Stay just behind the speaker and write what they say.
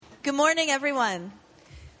Good morning, everyone.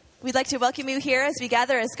 We'd like to welcome you here as we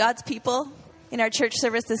gather as God's people in our church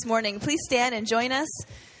service this morning. Please stand and join us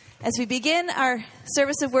as we begin our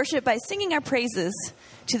service of worship by singing our praises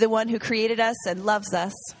to the one who created us and loves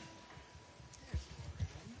us.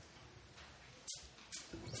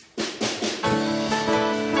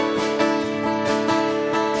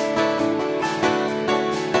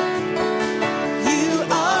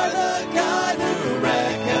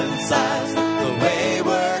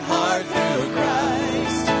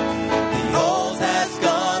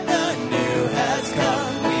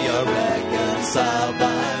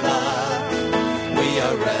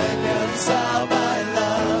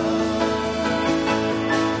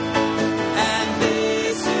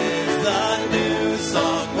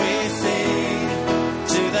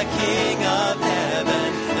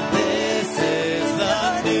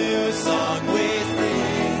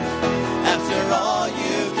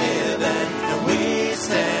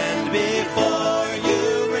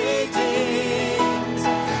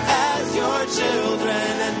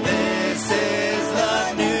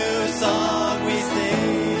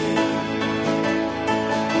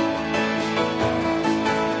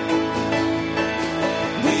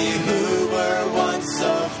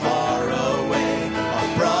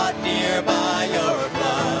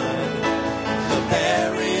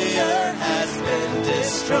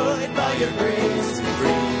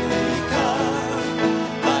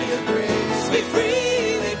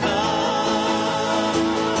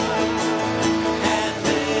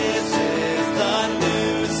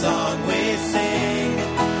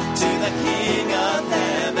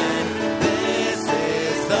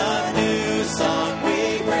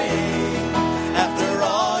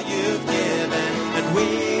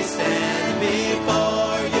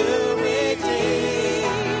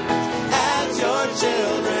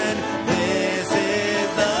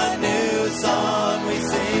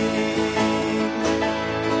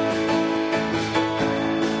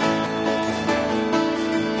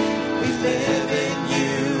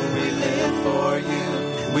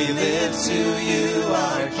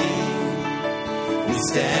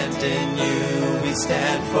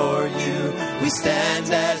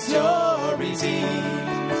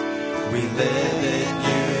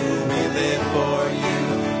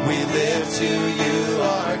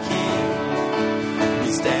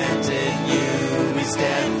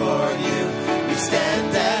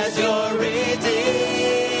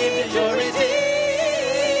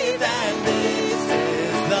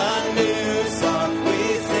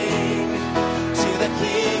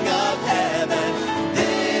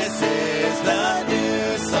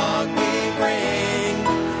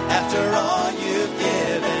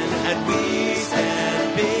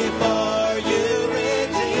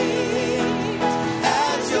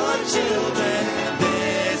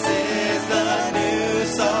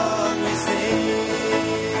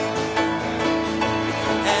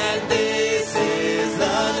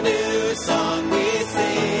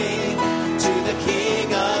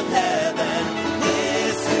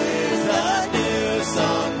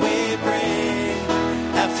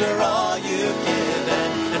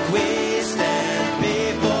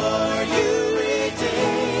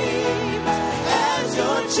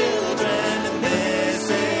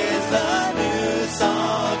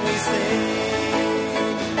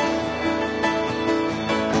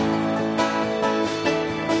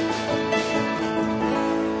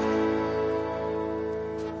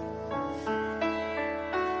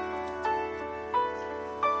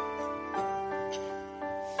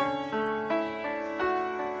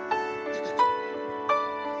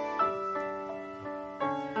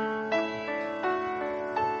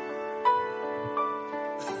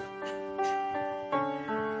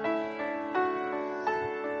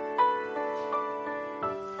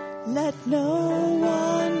 Let no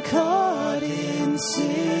one caught in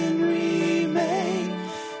sin remain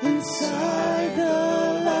inside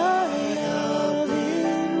the light of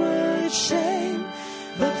inward shame,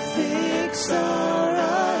 but fix our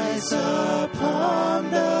eyes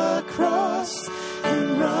upon the cross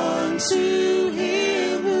and run to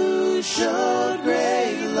Him who showed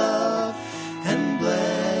great love and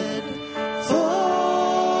bled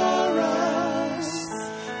for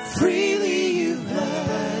us. Freely you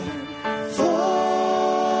bled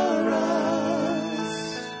for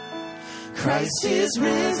us. Christ is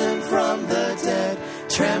risen from the dead,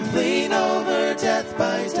 trampling over death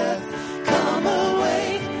by death. Come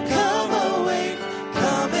awake, come awake,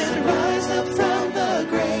 come and rise up from the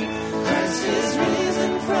grave. Christ is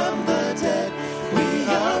risen from the dead, we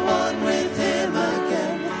are one with Him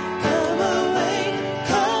again. Come awake,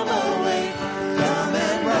 come awake, come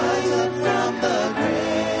and rise up from the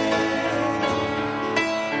grave.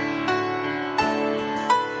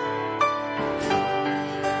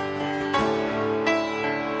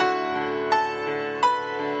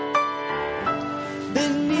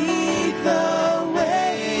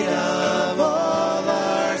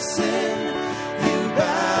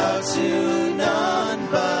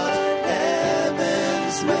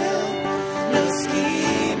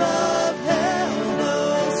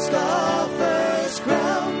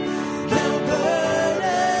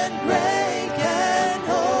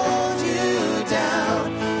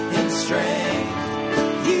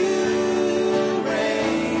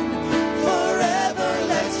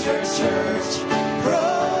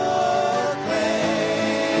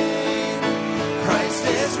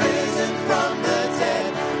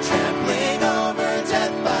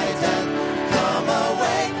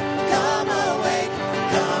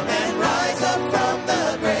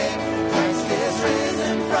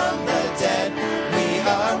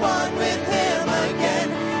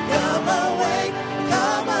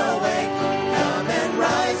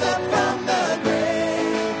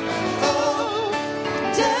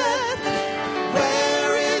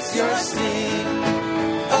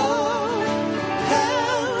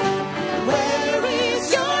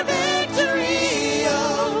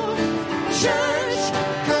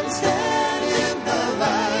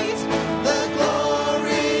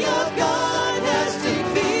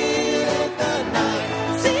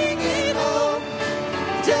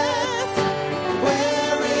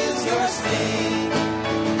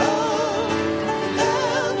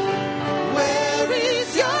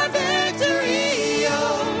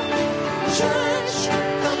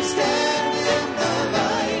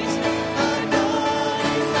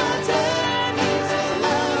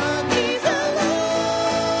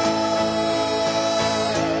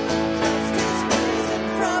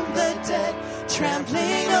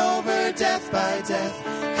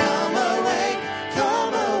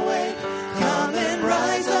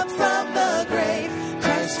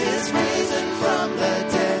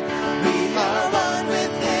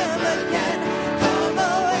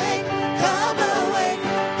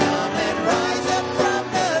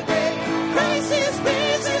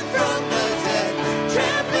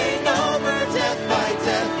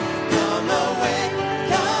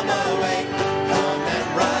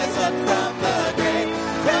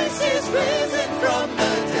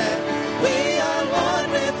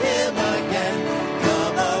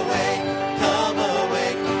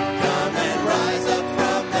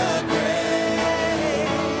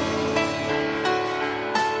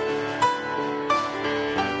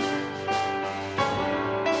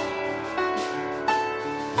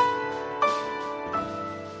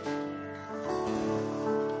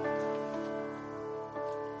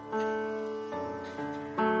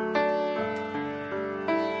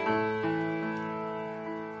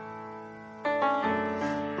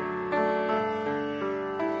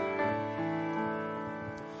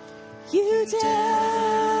 You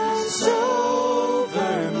dance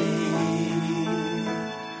over me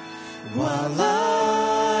while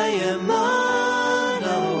I am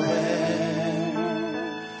unaware.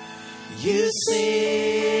 You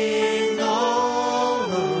sing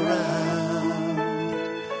all around,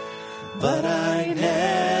 but I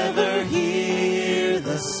never hear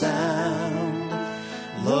the sound.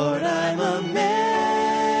 Lord, I'm amazed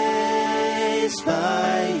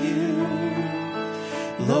by you.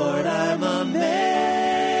 Lord, I'm amazed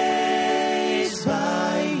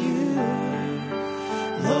by you.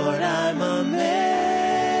 Lord, I'm amazed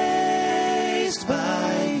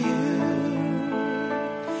by you.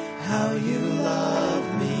 How you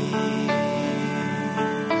love me.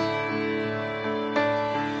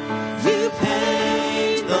 You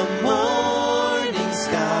paint the morning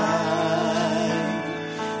sky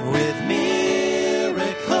with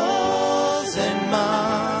miracles in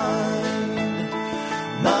mind.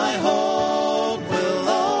 My hope will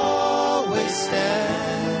always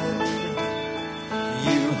stand.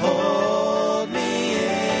 You hold me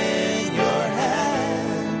in your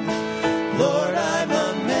hand. Lord, I'm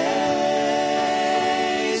amazed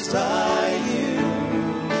by you.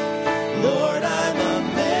 Lord, I'm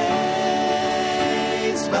amazed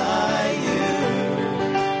by you.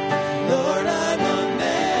 Lord, I'm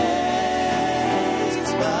amazed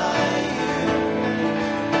by you.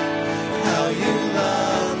 How you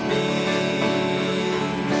love me.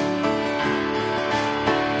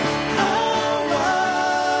 How wide,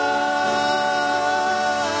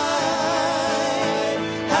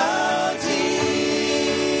 how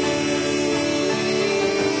deep,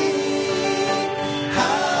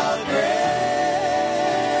 how great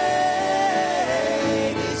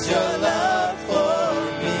is your love for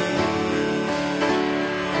me.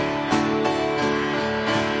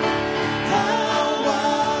 How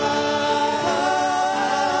wide,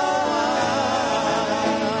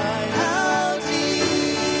 how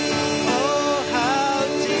deep, oh how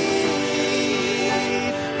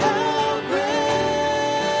deep, how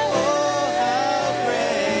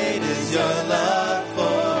great is your love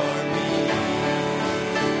for me.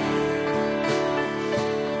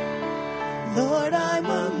 Lord, I'm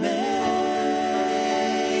amazed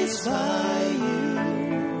by you.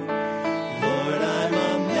 Lord, I'm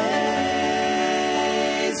amazed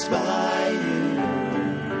by you.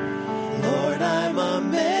 Lord, I'm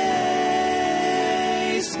amazed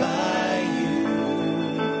by you.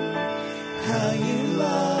 How you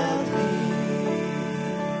love me.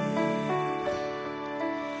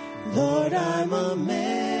 Lord, I'm amazed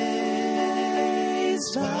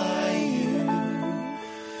by you.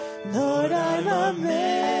 Lord, I'm amazed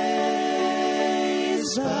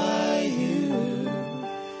by you.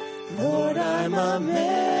 Lord, I'm amazed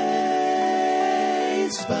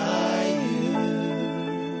by you.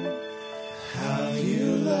 How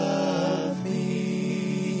you love me.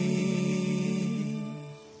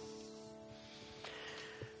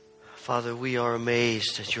 Father, we are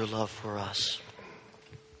amazed at your love for us.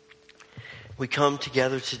 We come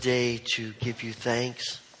together today to give you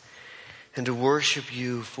thanks and to worship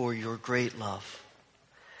you for your great love.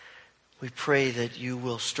 We pray that you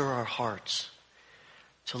will stir our hearts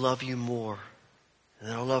to love you more, and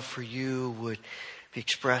that our love for you would be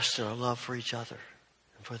expressed in our love for each other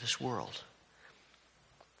and for this world.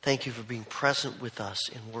 Thank you for being present with us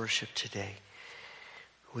in worship today.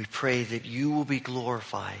 We pray that you will be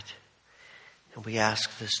glorified, and we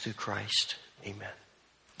ask this through Christ. Amen.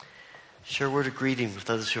 Share a word of greeting with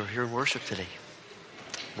others who are here in worship today.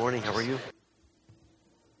 Morning, how are you?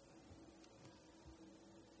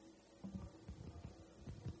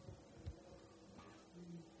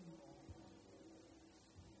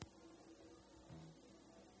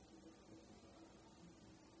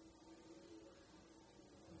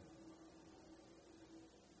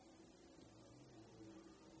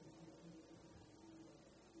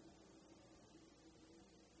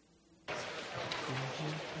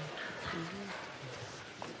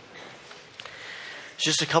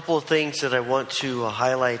 Just a couple of things that I want to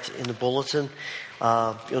highlight in the bulletin.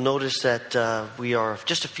 You'll notice that we are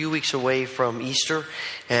just a few weeks away from Easter,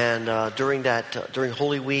 and during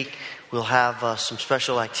Holy Week, we'll have some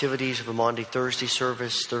special activities of a Maundy Thursday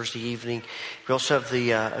service, Thursday evening. We also have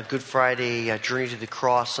the a Good Friday Journey to the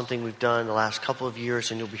Cross, something we've done the last couple of years,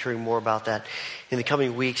 and you'll be hearing more about that in the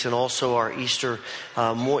coming weeks. And also our Easter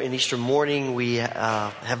morning, we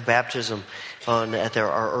have baptism at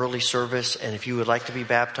our early service. And if you would like to be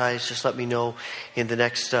baptized, just let me know. In the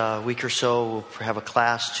next week or so, we'll have a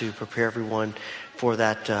class to prepare everyone for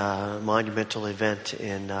that monumental event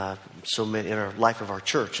in our life of our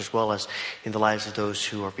church, as well as in the lives of those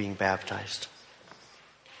who are being baptized.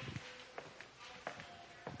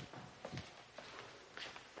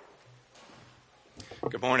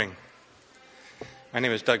 Good morning. My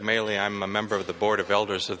name is Doug Maley. I'm a member of the Board of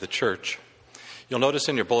Elders of the church. You'll notice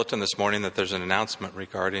in your bulletin this morning that there's an announcement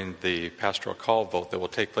regarding the pastoral call vote that will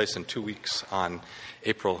take place in 2 weeks on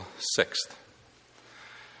April 6th.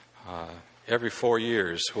 Every 4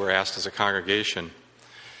 years, we're asked as a congregation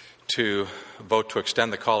to vote to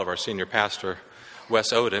extend the call of our senior pastor,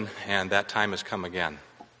 Wes Oden, and that time has come again.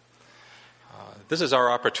 This is our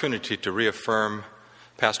opportunity to reaffirm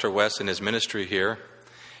Pastor Wes in his ministry here,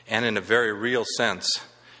 and in a very real sense,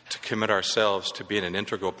 to commit ourselves to being an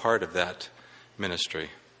integral part of that ministry.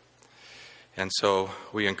 And so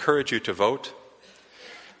we encourage you to vote.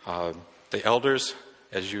 The elders,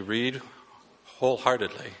 as you read,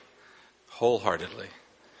 wholeheartedly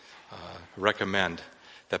recommend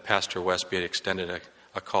that Pastor Wes be extended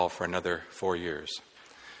a call for another 4 years.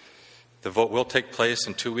 The vote will take place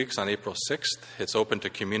in 2 weeks on April 6th. It's open to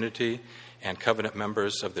community and covenant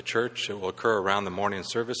members of the church. It will occur around the morning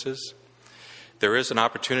services. There is an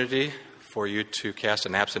opportunity for you to cast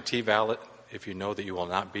an absentee ballot if you know that you will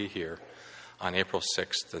not be here on April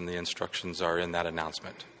 6th, and the instructions are in that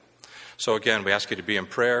announcement. So again, we ask you to be in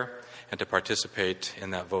prayer and to participate in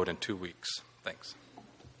that vote in 2 weeks. Thanks.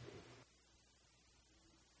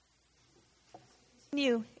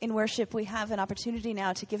 Continue in worship. We have an opportunity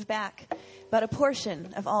now to give back about a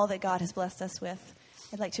portion of all that God has blessed us with.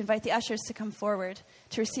 I'd like to invite the ushers to come forward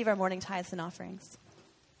to receive our morning tithes and offerings.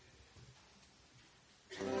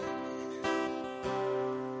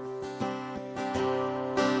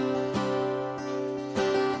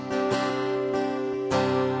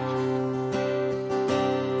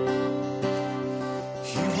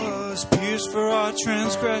 He was pierced for our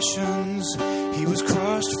transgressions. He was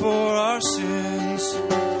crushed for our sins.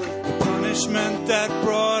 The punishment that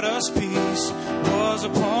brought us peace was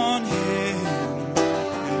upon him.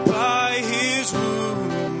 By his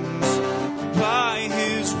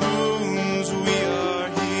wounds, we are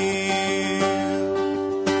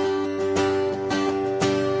healed.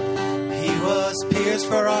 He was pierced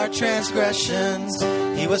for our transgressions.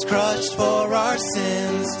 He was crushed for our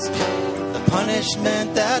sins. The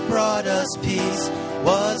punishment that brought us peace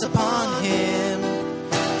was upon him.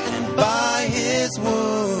 And by his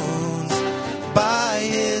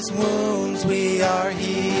wounds, we are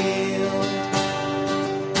healed.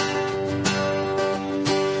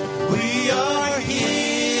 We are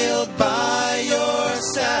healed by your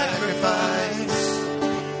sacrifice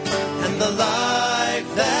and the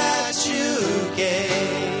life that you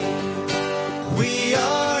gave. We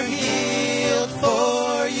are healed,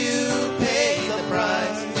 for you paid the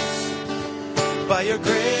price. By your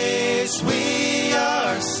grace we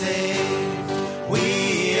are saved.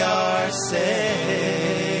 We are saved.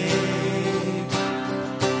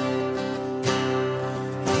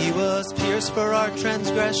 He was pierced for our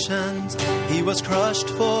transgressions. He was crushed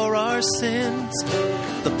for our sins.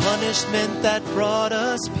 The punishment that brought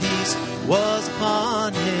us peace was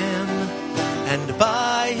upon him. And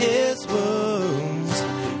by his wounds,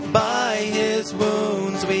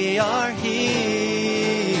 we are healed.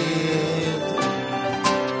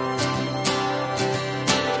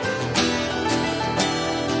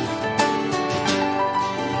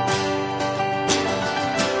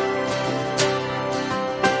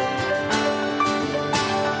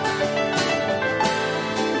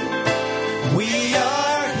 We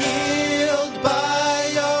are healed by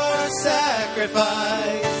your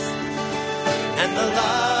sacrifice and the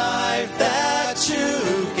life that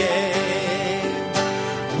you gave.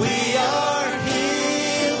 We are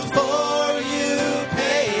healed, for you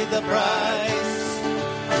paid the price.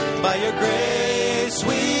 By your grace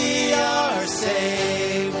we are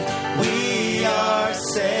saved. We are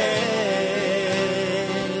saved.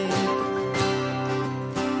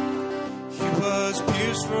 He was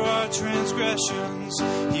pierced for our transgressions.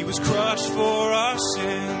 He was crushed for our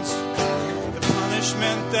sins. The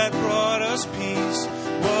punishment that brought us peace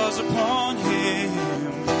was upon him.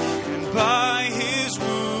 And by his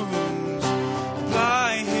wounds,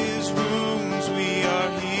 we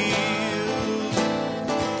are healed.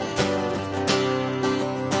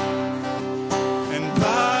 And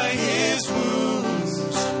by his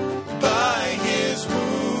wounds,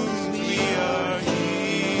 we are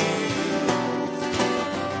healed.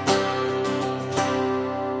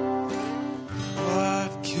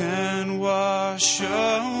 What can wash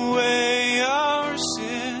away our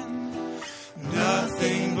sin?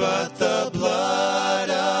 Nothing but the blood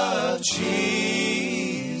of Jesus.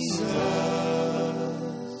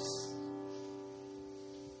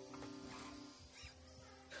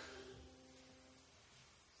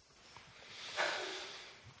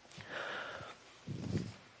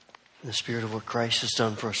 In the spirit of what Christ has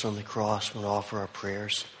done for us on the cross, we want to offer our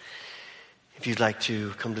prayers. If you'd like to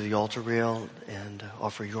come to the altar rail and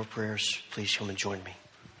offer your prayers, please come and join me.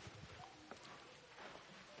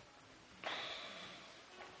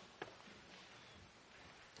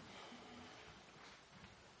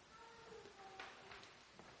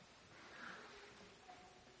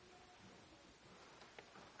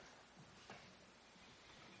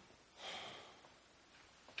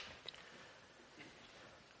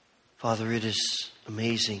 Father, it is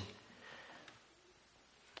amazing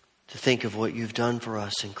to think of what you've done for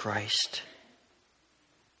us in Christ.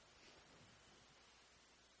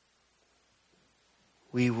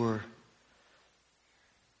 We were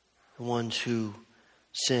the ones who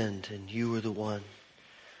sinned, and you were the one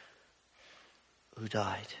who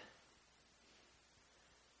died.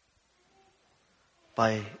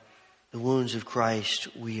 By the wounds of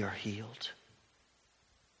Christ, we are healed.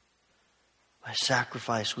 By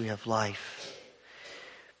sacrifice, we have life.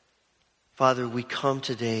 Father, we come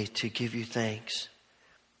today to give you thanks,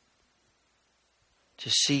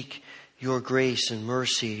 to seek your grace and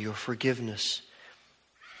mercy, your forgiveness,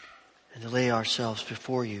 and to lay ourselves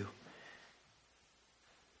before you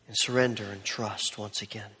in surrender and trust once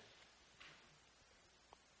again.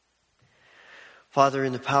 Father,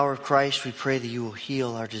 in the power of Christ, we pray that you will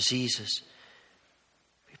heal our diseases,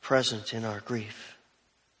 be present in our grief.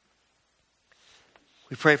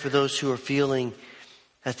 We pray for those who are feeling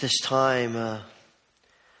at this time a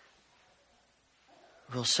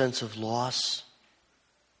real sense of loss.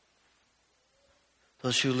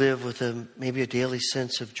 Those who live with maybe a daily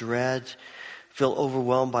sense of dread, feel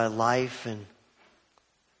overwhelmed by life and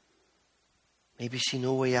maybe see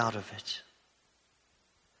no way out of it.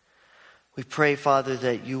 We pray, Father,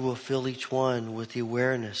 that you will fill each one with the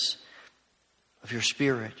awareness of your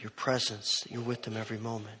Spirit, your presence, that you're with them every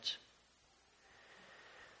moment.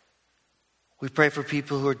 We pray for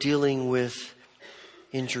people who are dealing with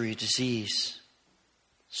injury, disease,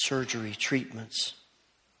 surgery, treatments,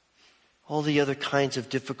 all the other kinds of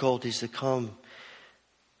difficulties that come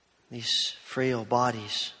in these frail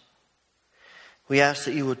bodies. We ask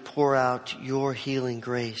that you would pour out your healing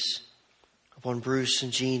grace upon Bruce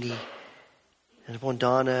and Jeannie, and upon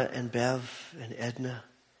Donna and Bev and Edna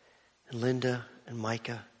and Linda and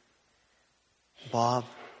Micah, Bob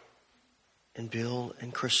and Bill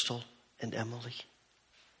and Crystal and Emily,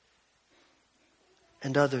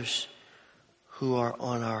 and others who are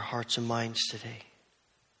on our hearts and minds today.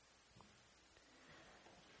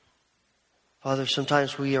 Father,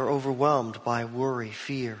 sometimes we are overwhelmed by worry,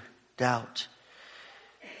 fear, doubt.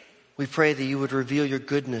 We pray that you would reveal your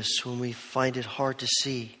goodness when we find it hard to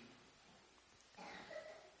see.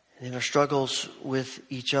 And in our struggles with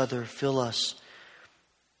each other, fill us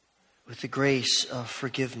with the grace of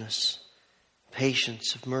forgiveness,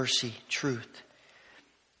 patience, of mercy, truth,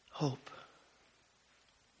 hope.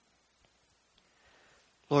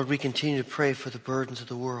 Lord, we continue to pray for the burdens of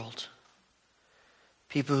the world.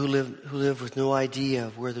 People who live with no idea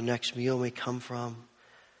of where their next meal may come from,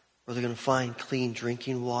 where they're going to find clean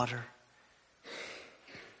drinking water,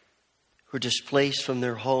 who are displaced from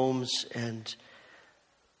their homes and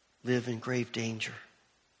live in grave danger.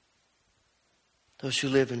 Those who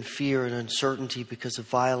live in fear and uncertainty because of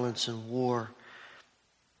violence and war,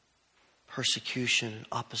 persecution and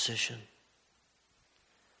opposition.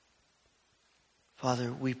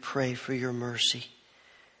 Father, we pray for your mercy.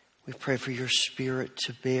 We pray for your Spirit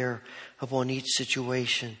to bear upon each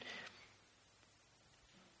situation.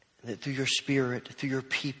 And that through your Spirit, through your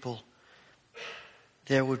people,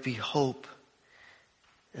 there would be hope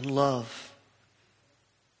and love,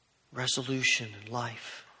 resolution and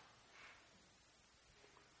life.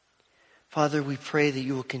 Father, we pray that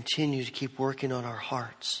you will continue to keep working on our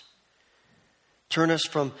hearts. Turn us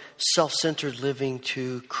from self-centered living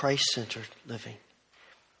to Christ-centered living.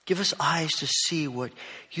 Give us eyes to see what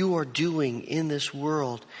you are doing in this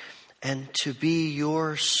world and to be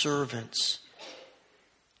your servants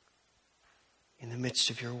in the midst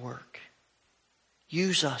of your work.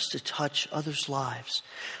 Use us to touch others' lives.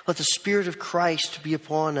 Let the Spirit of Christ be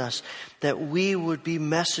upon us, that we would be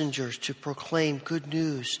messengers to proclaim good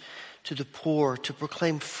news to the poor, to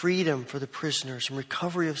proclaim freedom for the prisoners and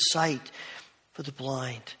recovery of sight for the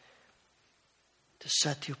blind, to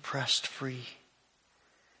set the oppressed free,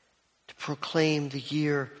 to proclaim the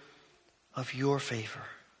year of your favor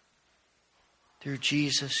through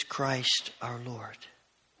Jesus Christ our Lord,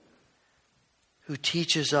 who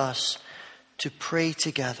teaches us to pray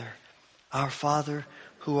together, Our Father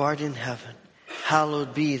who art in heaven,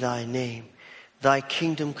 hallowed be thy name. Thy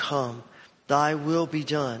kingdom come, thy will be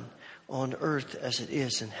done on earth as it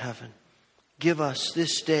is in heaven. Give us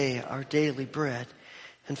this day our daily bread,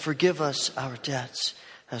 and forgive us our debts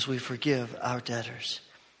as we forgive our debtors.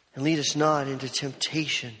 And lead us not into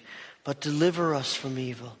temptation, but deliver us from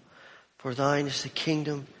evil. For thine is the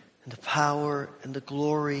kingdom and the power and the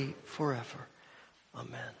glory forever.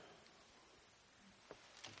 Amen.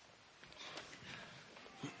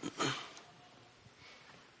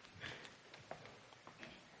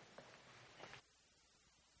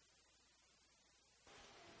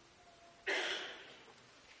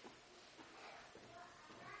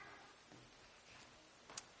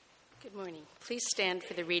 Good morning. Please stand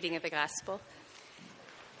for the reading of the gospel.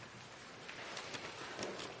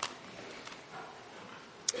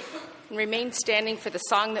 And remain standing for the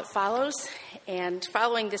song that follows. And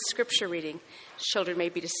following this scripture reading, children may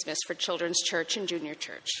be dismissed for children's church and junior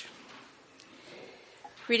church.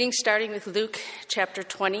 Reading starting with Luke chapter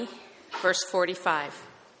 20, verse 45.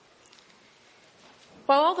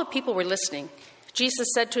 While all the people were listening, Jesus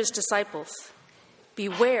said to his disciples,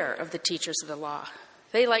 "Beware of the teachers of the law.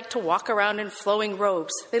 They like to walk around in flowing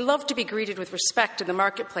robes. They love to be greeted with respect in the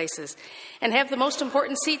marketplaces and have the most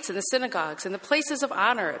important seats in the synagogues and the places of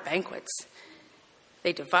honor at banquets.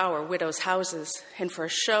 They devour widows' houses, and for a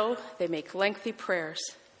show, they make lengthy prayers.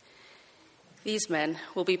 These men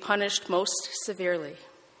will be punished most severely."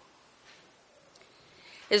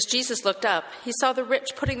 As Jesus looked up, he saw the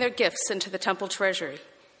rich putting their gifts into the temple treasury.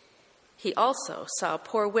 He also saw a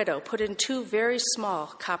poor widow put in 2 very small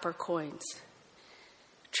copper coins.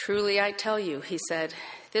 "Truly, I tell you," he said,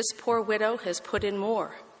 "this poor widow has put in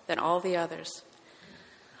more than all the others.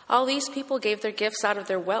 All these people gave their gifts out of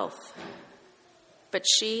their wealth, but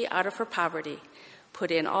she, out of her poverty,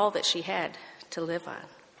 put in all that she had to live on."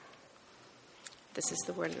 This is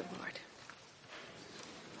the word of the Lord.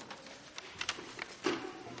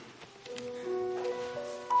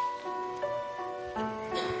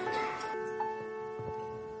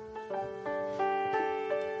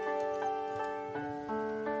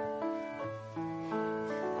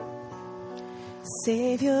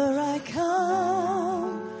 Savior, I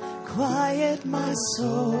come, quiet my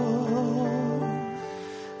soul.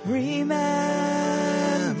 Remember,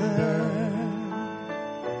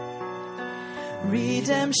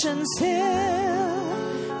 redemption's hill,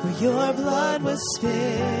 where your blood was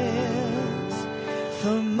spilled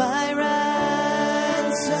for my ransom.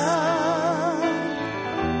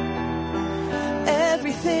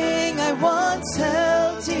 Everything I once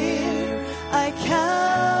held dear, I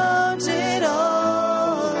count it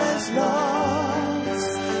all as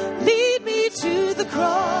lost. Lead me to the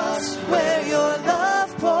cross where your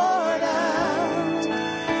love poured out.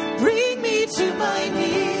 Bring me to my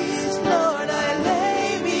knees, Lord, I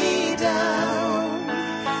lay me down.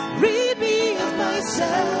 Rid me of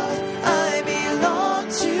myself, I belong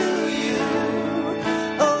to you.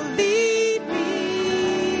 Oh, lead me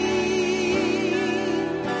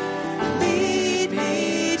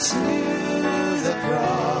to the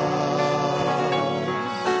cross.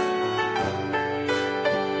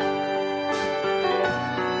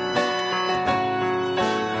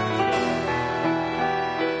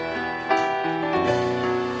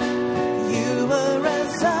 You were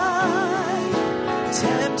as I,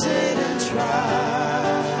 tempted and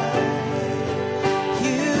tried.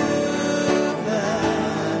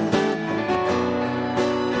 Human,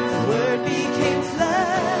 the word became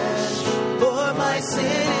flesh, bore my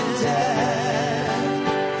sin and death.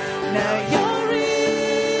 Now you're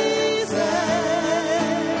risen.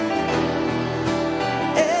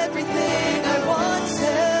 Everything I once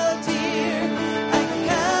held dear, I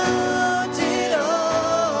count it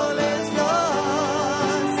all as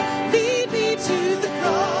lost. Lead me to the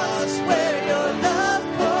cross where your love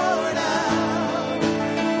poured out.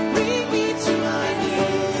 Bring me to my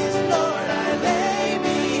knees, Lord, I lay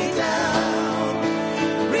me down.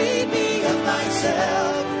 Rid me of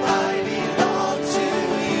myself, I belong to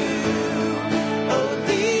you. Oh,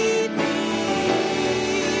 lead me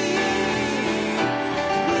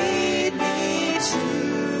to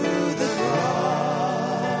the cross.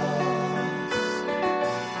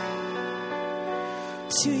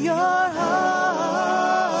 To your heart,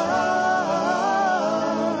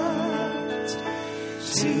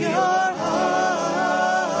 to your heart.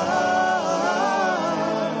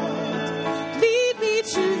 Lead me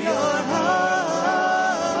to your heart.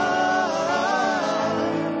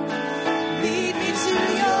 Lead me to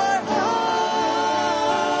your heart.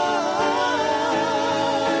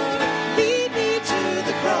 Lead me to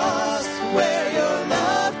the cross where your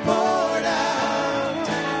love poured out.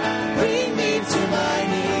 Bring me to my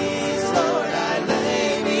knees, Lord, I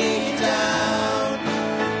lay me down.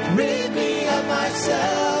 Rid me of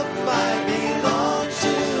myself, I belong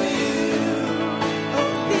to you.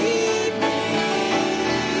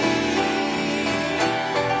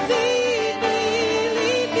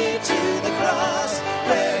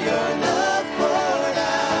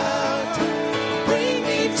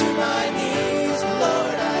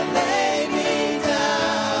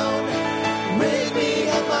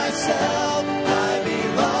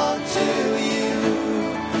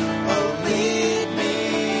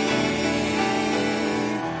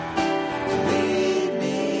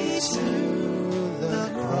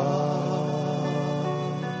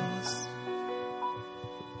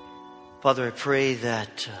 Father, I pray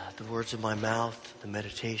that the words of my mouth, the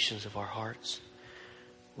meditations of our hearts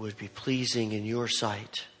would be pleasing in your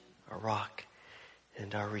sight, our rock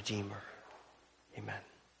and our Redeemer. Amen.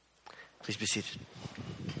 Please be seated.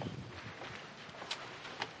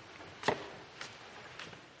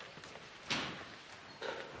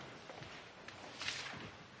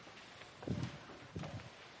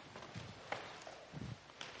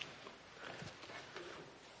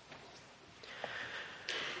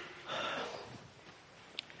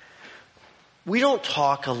 We don't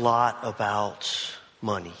talk a lot about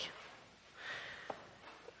money.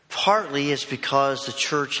 Partly it's because the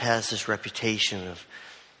church has this reputation of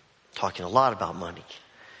talking a lot about money.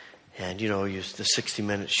 And, the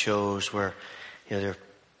 60-minute shows where, there are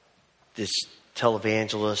these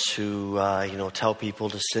televangelists who, tell people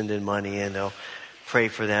to send in money and they'll pray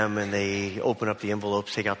for them and they open up the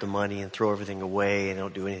envelopes, take out the money and throw everything away and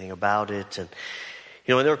don't do anything about it. And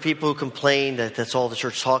and there are people who complain that that's all the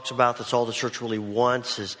church talks about, that's all the church really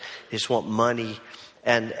wants is they just want money.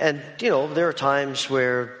 And there are times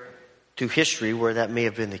where, through history, where that may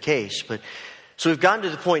have been the case. But so we've gotten to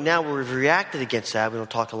the point now where we've reacted against that. We don't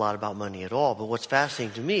talk a lot about money at all. But what's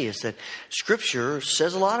fascinating to me is that Scripture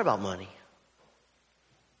says a lot about money.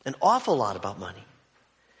 An awful lot about money.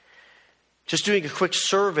 Just doing a quick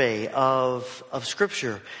survey of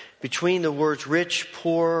Scripture, between the words rich,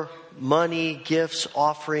 poor, money, gifts,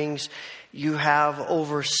 offerings, you have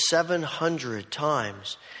over 700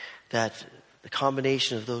 times that the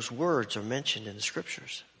combination of those words are mentioned in the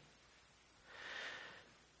Scriptures.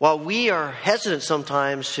 While we are hesitant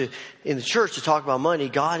sometimes in the church to talk about money,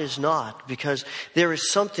 God is not, because there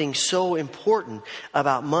is something so important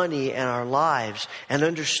about money in our lives and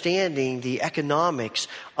understanding the economics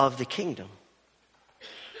of the kingdom.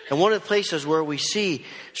 And one of the places where we see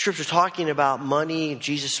Scripture talking about money,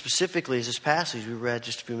 Jesus specifically, is this passage we read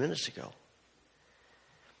just a few minutes ago.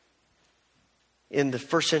 In the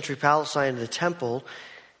first century Palestine, the temple,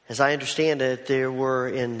 as I understand it, there were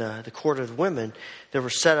in the court of the women, there were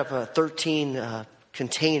set up 13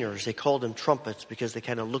 containers. They called them trumpets because they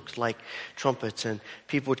kind of looked like trumpets. And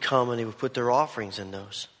people would come and they would put their offerings in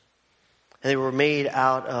those. And they were made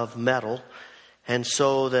out of metal. And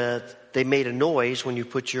so they made a noise when you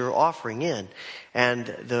put your offering in. And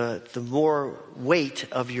the more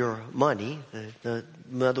weight of your money,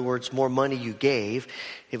 in other words, more money you gave,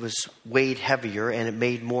 it was weighed heavier and it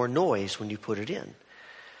made more noise when you put it in.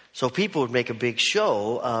 So people would make a big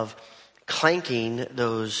show of clanking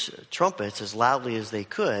those trumpets as loudly as they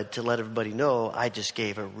could to let everybody know, I just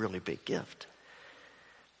gave a really big gift.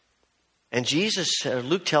 And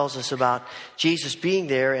Luke tells us about Jesus being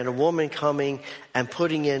there and a woman coming and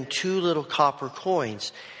putting in 2 little copper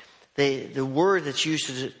coins. The word that's used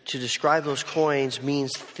to describe those coins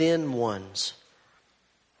means thin ones.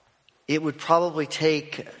 It would probably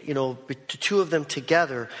take, the 2 of them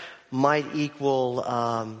together might equal,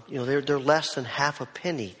 they're less than half a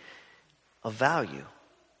penny of value.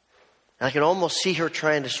 And I can almost see her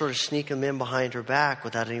trying to sort of sneak them in behind her back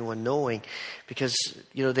without anyone knowing, because,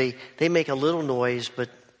 they make a little noise, but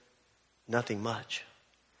nothing much.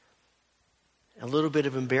 A little bit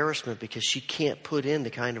of embarrassment because she can't put in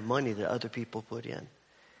the kind of money that other people put in.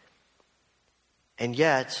 And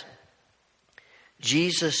yet,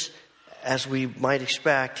 Jesus, as we might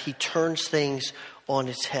expect, he turns things on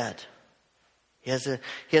its head. He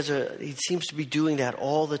seems to be doing that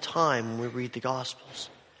all the time when we read the Gospels.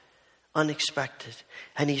 Unexpected.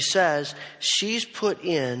 And he says she's put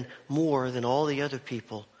in more than all the other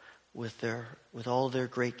people with all their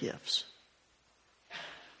great gifts.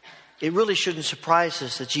 It really shouldn't surprise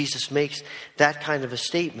us that Jesus makes that kind of a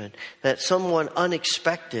statement, that someone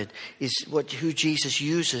unexpected is who Jesus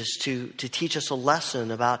uses to teach us a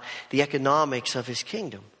lesson about the economics of his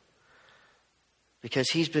kingdom. Because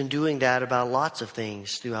he's been doing that about lots of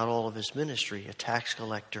things throughout all of his ministry. A tax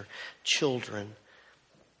collector, children,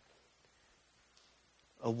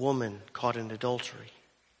 a woman caught in adultery,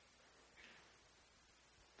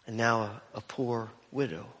 and now a poor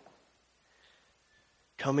widow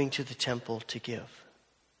coming to the temple to give.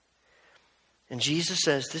 And Jesus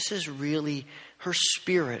says this is really her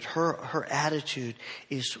spirit, her attitude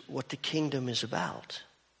is what the kingdom is about.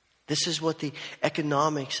 This is what the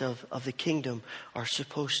economics of the kingdom are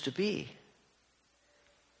supposed to be.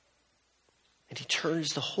 And he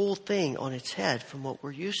turns the whole thing on its head from what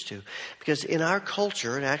we're used to. Because in our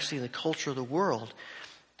culture, and actually in the culture of the world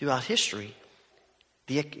throughout history,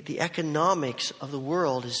 the economics of the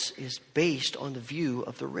world is based on the view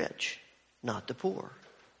of the rich, not the poor.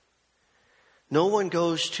 No one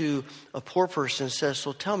goes to a poor person and says,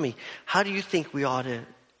 so tell me, how do you think we ought to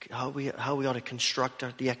we ought to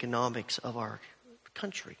construct the economics of our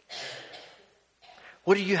country.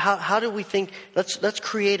 How do we think? Let's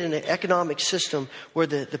create an economic system where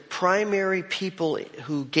the primary people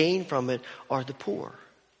who gain from it are the poor.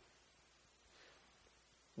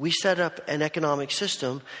 We set up an economic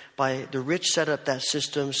system by the rich set up that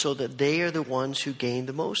system so that they are the ones who gain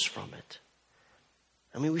the most from it.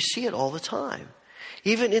 I mean, we see it all the time.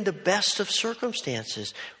 Even in the best of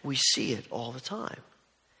circumstances, we see it all the time.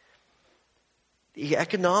 The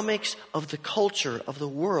economics of the culture of the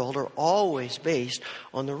world are always based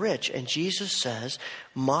on the rich. And Jesus says,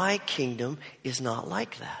 my kingdom is not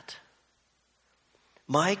like that.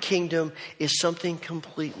 My kingdom is something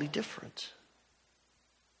completely different.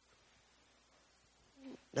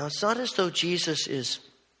 Now, it's not as though Jesus is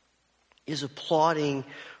applauding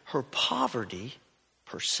her poverty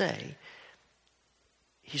per se.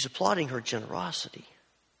 He's applauding her generosity.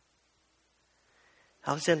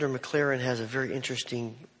 Alexander McLaren has a very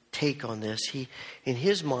interesting take on this. In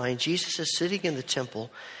his mind, Jesus is sitting in the temple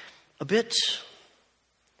a bit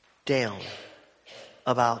down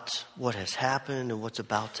about what has happened and what's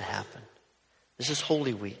about to happen. This is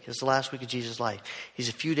Holy Week. This is the last week of Jesus' life. He's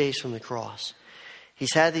a few days from the cross.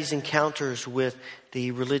 He's had these encounters with the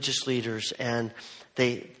religious leaders, and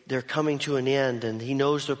they're coming to an end, and he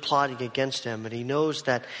knows they're plotting against him, and he knows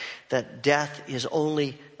that death is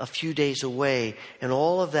only a few days away, and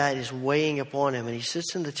all of that is weighing upon him. And he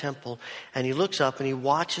sits in the temple, and he looks up, and he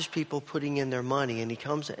watches people putting in their money, and he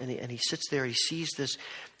comes and he sits there. He sees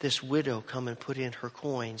this widow come and put in her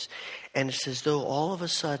coins, and it's as though all of a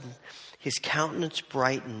sudden his countenance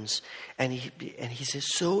brightens, and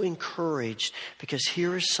he's so encouraged because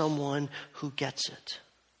here is someone who gets it.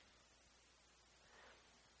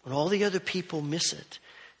 When all the other people miss it,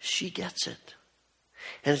 she gets it.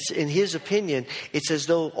 And it's, in his opinion, it's as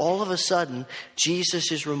though all of a sudden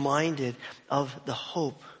Jesus is reminded of the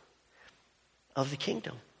hope of the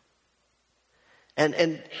kingdom.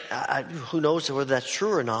 And who knows whether that's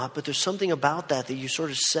true or not, but there's something about that you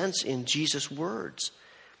sort of sense in Jesus' words.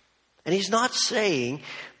 And he's not saying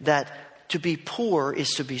that to be poor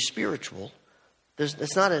is to be spiritual. That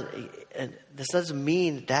doesn't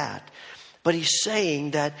mean that. But he's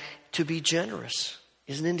saying that to be generous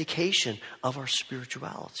is an indication of our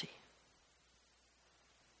spirituality.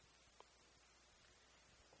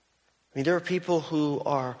 I mean, there are people who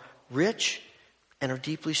are rich and are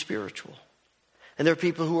deeply spiritual. And there are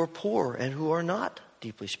people who are poor and who are not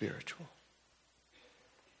deeply spiritual.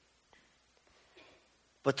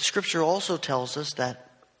 But the scripture also tells us that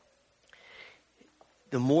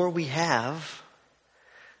the more we have,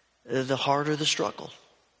 the harder the struggle.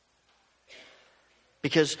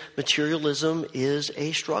 Because materialism is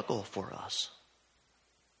a struggle for us.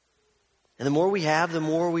 And the more we have, the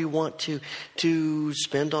more we want to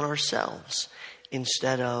spend on ourselves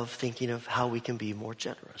instead of thinking of how we can be more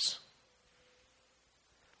generous.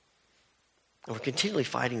 And we're continually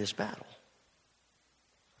fighting this battle.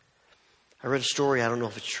 I read a story, I don't know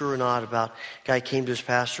if it's true or not, about a guy came to his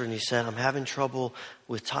pastor and he said, I'm having trouble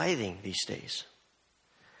with tithing these days.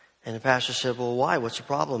 And the pastor said, well, why? What's the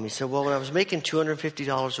problem? He said, well, when I was making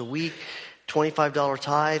 $250 a week, $25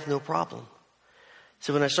 tithe, no problem.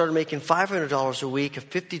 So when I started making $500 a week, a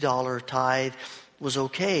 $50 tithe was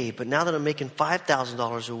okay. But now that I'm making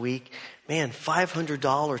 $5,000 a week, man,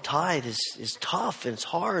 $500 tithe is tough and it's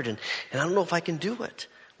hard. And I don't know if I can do it.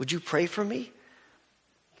 Would you pray for me?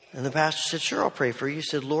 And the pastor said, sure, I'll pray for you. He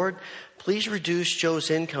said, Lord, please reduce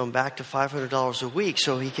Joe's income back to $500 a week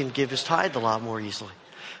so he can give his tithe a lot more easily.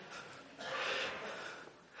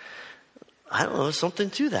 I don't know, something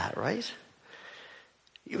to that, right?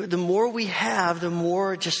 The more we have, the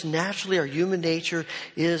more just naturally our human nature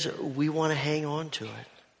is we want to hang on to it.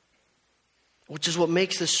 Which is what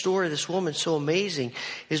makes this story of this woman so amazing,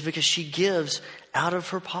 is because she gives out of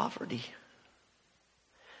her poverty.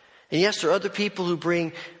 And yes, there are other people who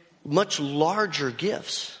bring much larger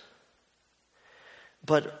gifts.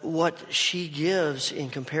 But what she gives in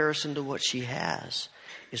comparison to what she has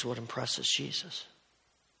is what impresses Jesus.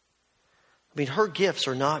 I mean, her gifts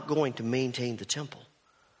are not going to maintain the temple.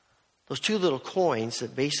 Those two little coins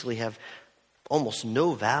that basically have almost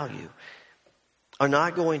no value are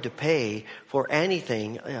not going to pay for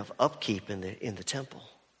anything of upkeep in the temple.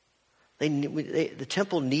 The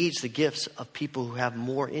temple needs the gifts of people who have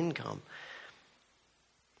more income.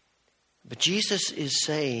 But Jesus is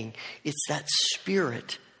saying it's that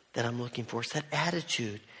spirit that I'm looking for. It's that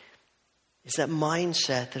attitude. It's that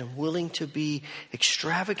mindset that I'm willing to be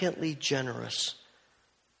extravagantly generous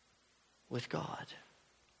with God.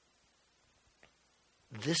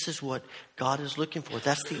 This is what God is looking for.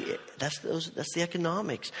 That's the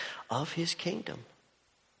economics of his kingdom.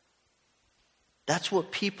 That's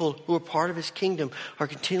what people who are part of his kingdom are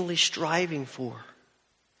continually striving for.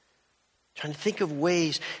 Trying to think of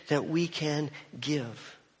ways that we can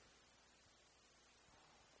give.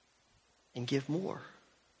 And give more.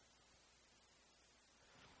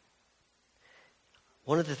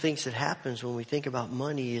 One of the things that happens when we think about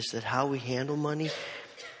money is that how we handle money,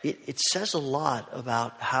 it says a lot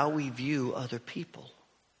about how we view other people.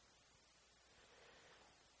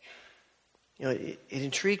 You know, it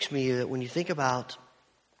intrigues me that when you think about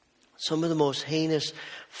some of the most heinous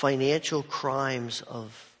financial crimes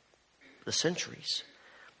of the centuries,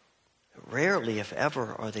 rarely, if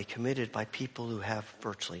ever, are they committed by people who have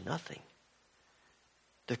virtually nothing.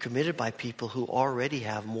 They're committed by people who already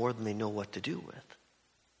have more than they know what to do with.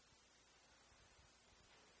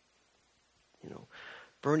 You know,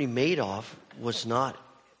 Bernie Madoff was not,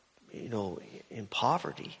 in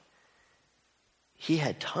poverty. He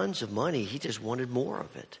had tons of money. He just wanted more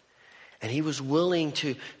of it. And he was willing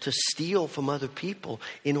to steal from other people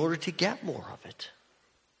in order to get more of it.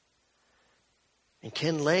 And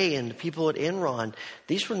Ken Lay and the people at Enron,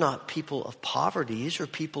 these were not people of poverty. These were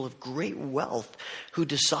people of great wealth who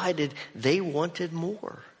decided they wanted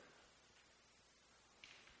more.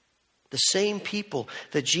 The same people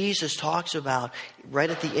that Jesus talks about right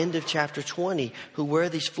at the end of chapter 20 who wear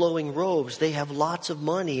these flowing robes, they have lots of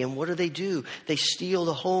money. And what do? They steal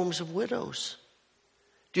the homes of widows.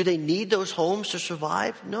 Do they need those homes to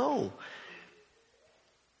survive? No.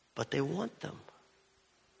 But they want them.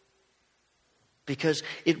 Because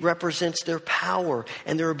it represents their power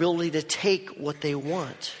and their ability to take what they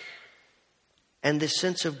want. And this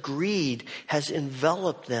sense of greed has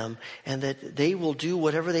enveloped them, and that they will do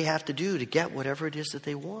whatever they have to do to get whatever it is that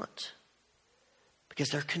they want. Because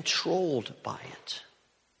they're controlled by it.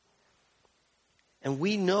 And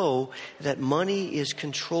we know that money is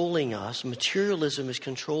controlling us, materialism is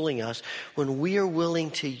controlling us when we are willing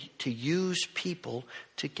to use people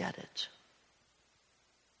to get it.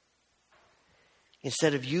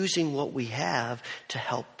 Instead of using what we have to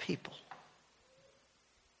help people.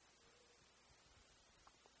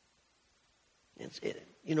 It's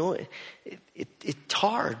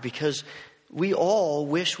hard because we all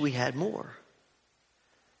wish we had more.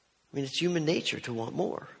 I mean, it's human nature to want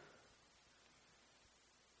more.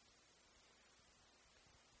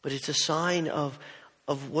 But it's a sign of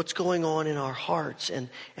what's going on in our hearts and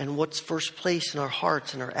what's first place in our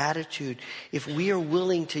hearts and our attitude if we are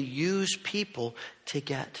willing to use people to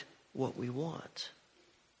get what we want.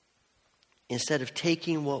 Instead of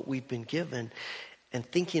taking what we've been given and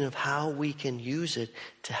thinking of how we can use it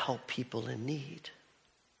to help people in need.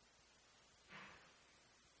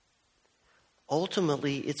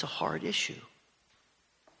 Ultimately, it's a hard issue.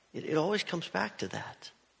 It always comes back to that.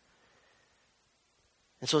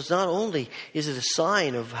 And so it's not only is it a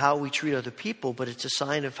sign of how we treat other people, but it's a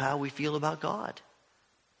sign of how we feel about God.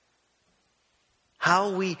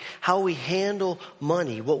 How we handle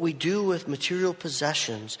money, what we do with material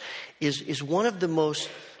possessions is one of the most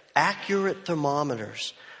accurate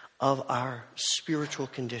thermometers of our spiritual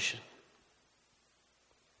condition.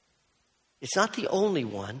 It's not the only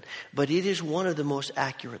one, but it is one of the most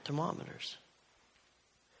accurate thermometers.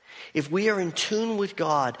 If we are in tune with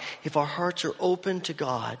God, if our hearts are open to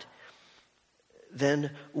God,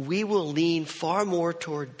 then we will lean far more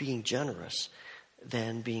toward being generous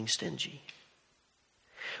than being stingy.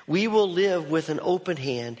 We will live with an open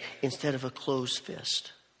hand instead of a closed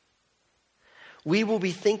fist. We will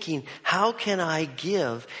be thinking, how can I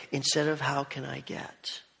give instead of how can I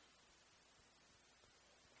get?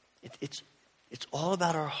 It's all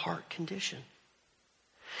about our heart condition.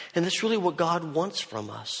 And that's really what God wants from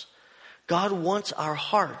us. God wants our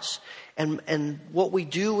hearts and what we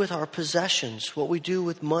do with our possessions, what we do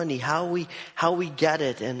with money, how we get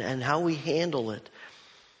it and how we handle it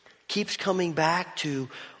keeps coming back to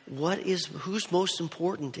who's most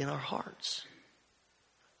important in our hearts.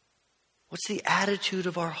 What's the attitude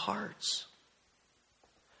of our hearts?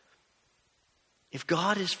 If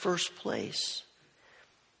God is first place,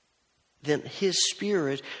 then His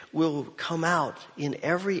Spirit will come out in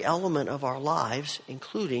every element of our lives,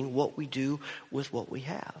 including what we do with what we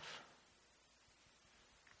have.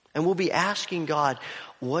 And we'll be asking God,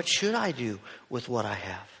 what should I do with what I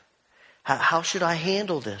have? How should I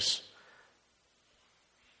handle this?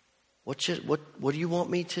 What do you want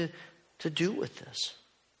me to do with this?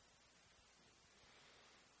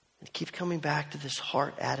 And keep coming back to this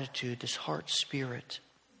heart attitude, this heart spirit.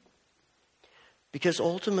 Because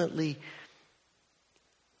ultimately,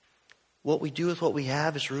 what we do with what we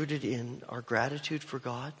have is rooted in our gratitude for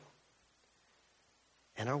God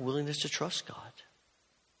and our willingness to trust God.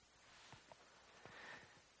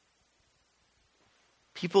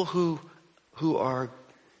 People who are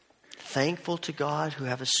thankful to God, who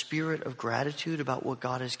have a spirit of gratitude about what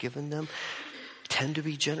God has given them, tend to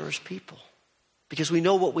be generous people. Because we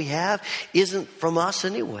know what we have isn't from us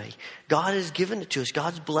anyway. God has given it to us.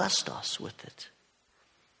 God's blessed us with it.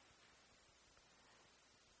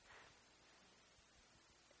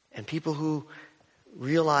 And people who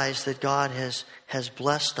realize that God has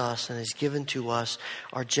blessed us and has given to us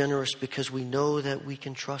are generous because we know that we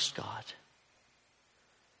can trust God.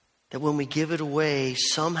 That when we give it away,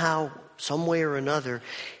 somehow, some way or another,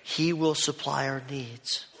 He will supply our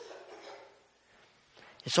needs.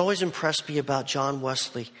 It's always impressed me about John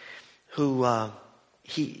Wesley, who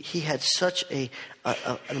he had such an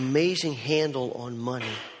amazing handle on money.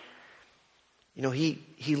 You know,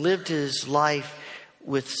 he lived his life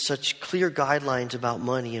with such clear guidelines about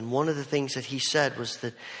money. And one of the things that he said was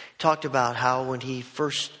that he talked about how when he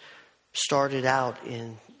first started out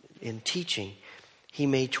in teaching, he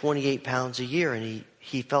made 28 pounds a year, and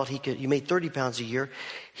he felt he made 30 pounds a year.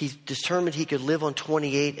 He determined he could live on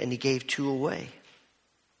 28, and he gave 2 away.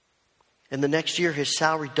 And the next year, his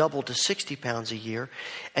salary doubled to 60 pounds a year.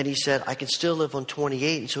 And he said, I can still live on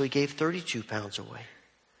 28. And so he gave 32 pounds away.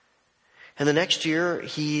 And the next year,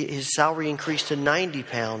 his salary increased to 90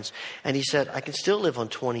 pounds. And he said, I can still live on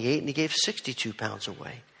 28. And he gave 62 pounds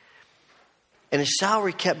away. And his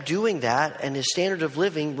salary kept doing that. And his standard of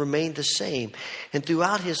living remained the same. And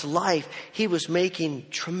throughout his life, he was making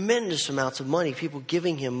tremendous amounts of money. People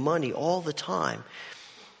giving him money all the time.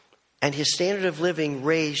 And his standard of living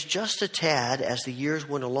raised just a tad as the years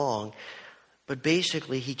went along. But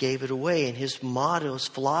basically, he gave it away. And his motto, his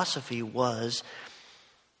philosophy was,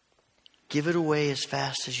 give it away as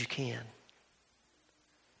fast as you can.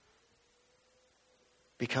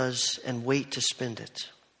 And wait to spend it.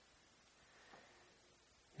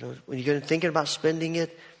 You know, when you're thinking about spending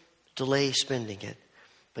it, delay spending it.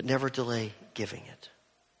 But never delay giving it.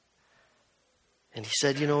 And he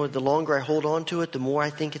said, you know, the longer I hold on to it, the more I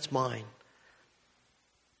think it's mine.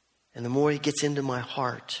 And the more it gets into my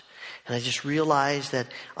heart. And I just realize that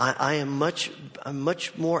I'm much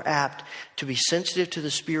more apt to be sensitive to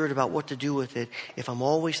the Spirit about what to do with it if I'm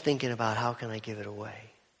always thinking about how can I give it away.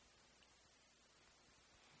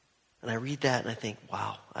 And I read that and I think,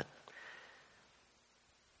 wow,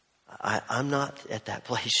 I'm not at that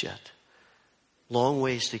place yet. Long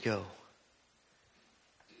ways to go.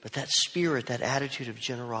 But that spirit, that attitude of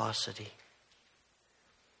generosity.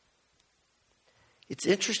 It's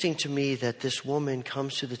interesting to me that this woman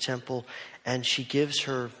comes to the temple and she gives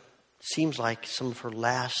her, seems like, some of her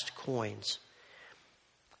last coins.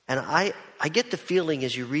 And I get the feeling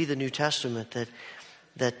as you read the New Testament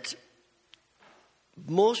that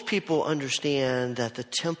most people understand that the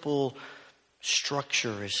temple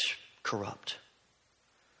structure is corrupt.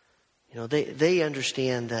 You know, they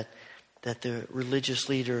understand that the religious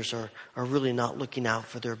leaders are really not looking out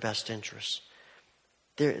for their best interests.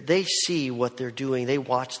 They see what they're doing. They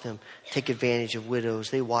watch them take advantage of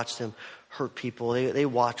widows. They watch them hurt people. They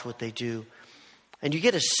watch what they do. And you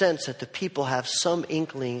get a sense that the people have some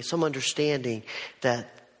inkling, some understanding that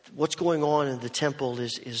what's going on in the temple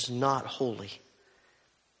is not holy.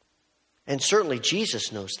 And certainly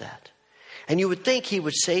Jesus knows that. And you would think he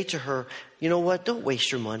would say to her, you know what, don't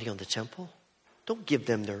waste your money on the temple. Don't give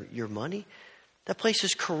them your money. That place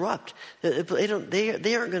is corrupt. They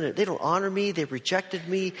don't honor me. They rejected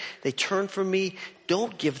me. They turned from me.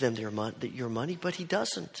 Don't give them your money. But he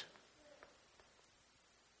doesn't.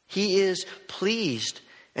 He is pleased,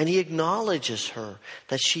 and he acknowledges her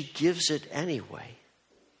that she gives it anyway.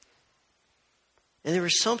 And there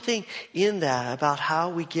is something in that about how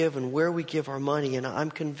we give and where we give our money. And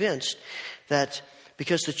I'm convinced that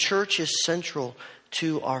because the church is central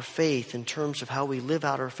to our faith in terms of how we live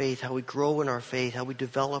out our faith, how we grow in our faith, how we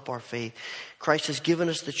develop our faith. Christ has given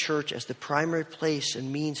us the church as the primary place and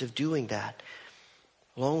means of doing that,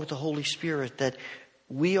 along with the Holy Spirit, that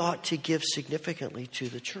we ought to give significantly to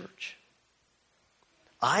the church.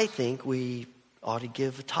 I think we ought to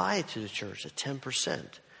give a tithe to the church, at 10%,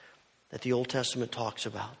 that the Old Testament talks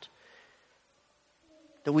about.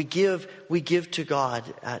 That we give to God,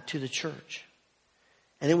 to the church.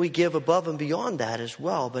 And then we give above and beyond that as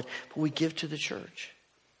well, but we give to the church.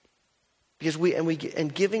 Because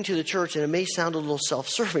giving to the church, and it may sound a little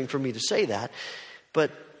self-serving for me to say that,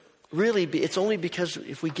 but really it's only because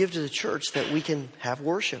if we give to the church that we can have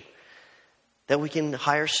worship. That we can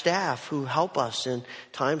hire staff who help us in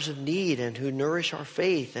times of need and who nourish our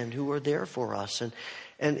faith and who are there for us. And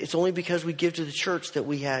it's only because we give to the church that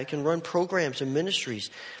we can run programs and ministries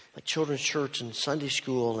like children's church and Sunday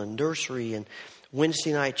school and nursery and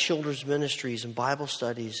Wednesday night children's ministries and Bible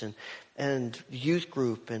studies and youth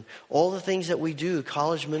group and all the things that we do,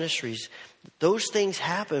 college ministries. Those things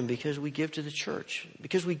happen because we give to the church.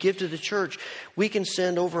 Because we give to the church, we can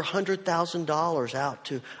send over $100,000 out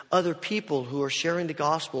to other people who are sharing the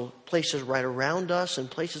gospel, places right around us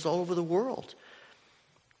and places all over the world.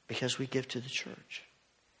 Because we give to the church.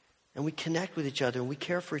 And we connect with each other and we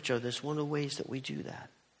care for each other. That's one of the ways that we do that.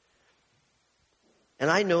 And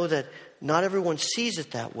I know that not everyone sees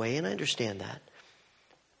it that way, and I understand that.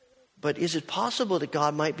 But is it possible that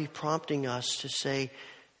God might be prompting us to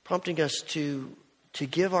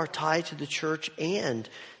give our tithe to the church and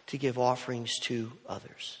to give offerings to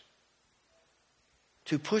others?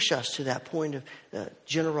 To push us to that point of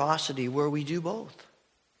generosity where we do both.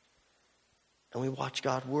 And we watch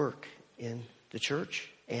God work in the church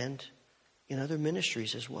and in other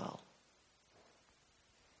ministries as well.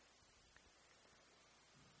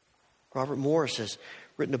 Robert Morris has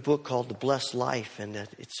written a book called The Blessed Life, and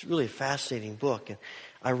it's really a fascinating book. And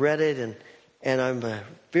I read it, and I'm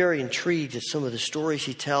very intrigued at some of the stories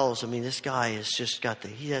he tells. I mean, this guy has just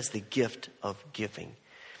he has the gift of giving.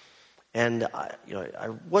 And I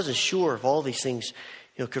wasn't sure if all these things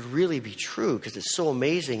could really be true because it's so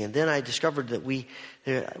amazing. And then I discovered that we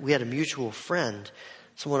had a mutual friend,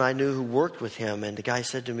 someone I knew who worked with him, and the guy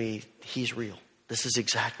said to me, "He's real. This is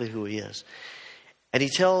exactly who he is." And he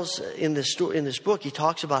tells in this book, he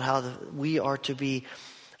talks about how we are to be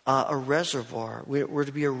a reservoir. We're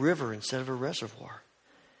to be a river instead of a reservoir.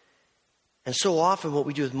 And so often what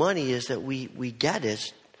we do with money is that we get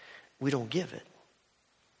it, we don't give it.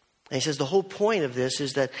 And he says the whole point of this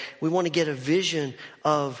is that we want to get a vision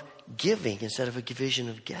of giving instead of a vision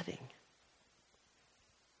of getting.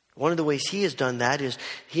 One of the ways he has done that is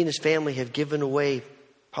he and his family have given away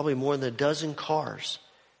probably more than a dozen cars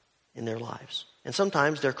in their lives. And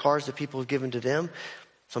sometimes they're cars that people have given to them.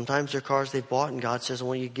 Sometimes they're cars they've bought, and God says, "I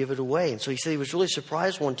want you to give it away." And so he said he was really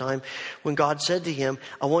surprised one time when God said to him,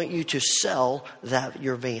 "I want you to sell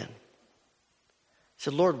your van." He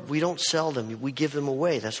said, "Lord, we don't sell them. We give them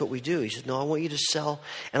away. That's what we do." He said, "No, I want you to sell,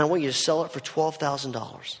 and I want you to sell it for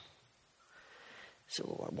 $12,000.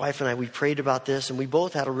 So my wife and I, we prayed about this, and we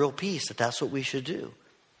both had a real peace that that's what we should do.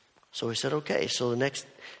 So we said, okay. So the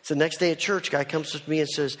next day at church, a guy comes to me and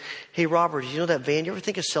says, "Hey, Robert, you know that van? You ever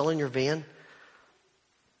think of selling your van?"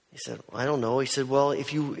 He said, "I don't know." He said, "Well,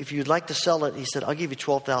 if you'd like to sell it," he said, "I'll give you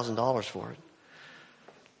 $12,000 for it."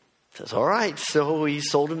 He says, "All right." So he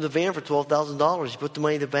sold him the van for $12,000. He put the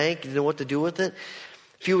money in the bank. He didn't know what to do with it.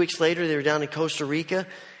 A few weeks later, they were down in Costa Rica,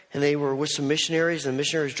 and they were with some missionaries, and the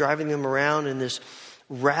missionaries driving them around in this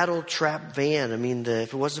rattle-trap van. I mean,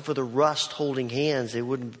 if it wasn't for the rust holding hands, they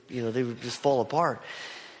wouldn't, they would just fall apart.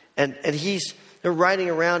 And they're riding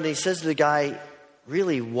around, and he says to the guy,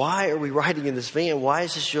 "Really, why are we riding in this van? Why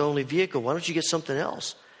is this your only vehicle? Why don't you get something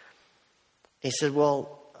else?" And he said,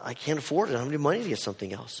 "Well, I can't afford it. I don't have any money to get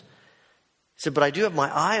something else." He said, "But I do have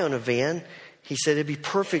my eye on a van." He said, "It'd be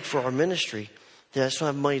perfect for our ministry." I just don't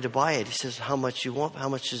have money to buy it. He says, "How much you want? How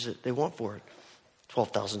much is it they want for it?"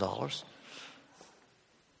 $12,000.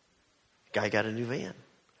 Guy got a new van.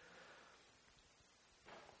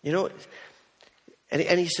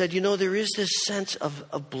 And he said, there is this sense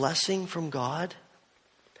of blessing from God.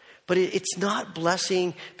 But it's not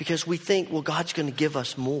blessing because we think, well, God's going to give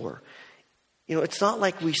us more. It's not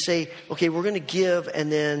like we say, okay, we're going to give and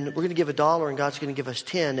then we're going to give $1 and God's going to give us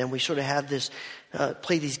 10. And we sort of have this,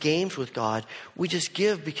 play these games with God. We just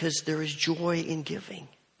give because there is joy in giving.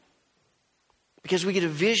 Because we get a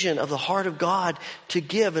vision of the heart of God to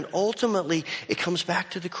give. And ultimately, it comes back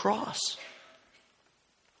to the cross.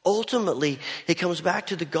 Ultimately, it comes back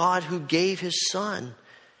to the God who gave his son,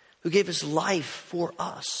 who gave his life for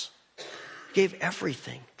us, gave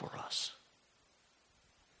everything for us.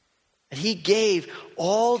 And he gave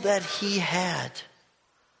all that he had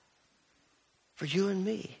for you and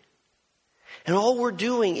me. And all we're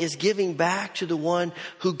doing is giving back to the one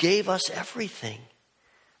who gave us everything.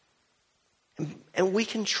 And we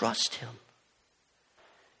can trust him.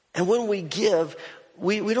 And when we give,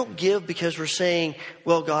 we don't give because we're saying,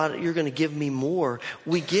 well, God, you're going to give me more.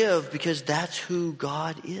 We give because that's who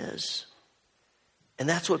God is. And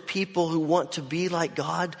that's what people who want to be like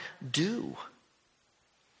God do.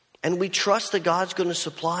 And we trust that God's going to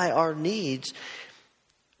supply our needs.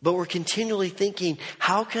 But we're continually thinking,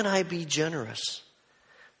 how can I be generous?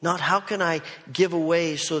 Not how can I give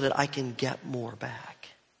away so that I can get more back?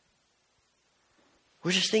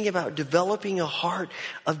 We're just thinking about developing a heart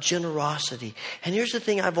of generosity. And here's the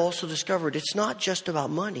thing I've also discovered. It's not just about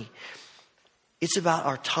money. It's about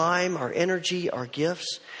our time, our energy, our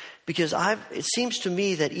gifts. Because it seems to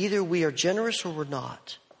me that either we are generous or we're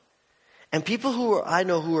not. And people I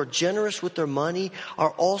know who are generous with their money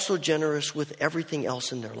are also generous with everything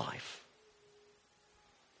else in their life.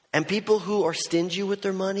 And people who are stingy with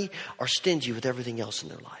their money are stingy with everything else in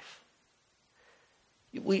their life.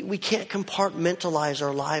 We can't compartmentalize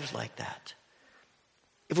our lives like that.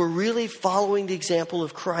 If we're really following the example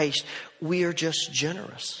of Christ, we are just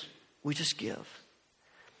generous. We just give.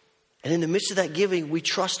 And in the midst of that giving, we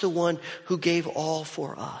trust the one who gave all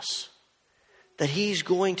for us. That he's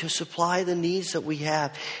going to supply the needs that we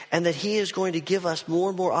have, and that he is going to give us more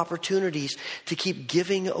and more opportunities to keep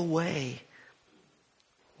giving away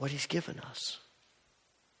what he's given us.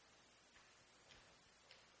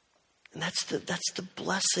 And that's the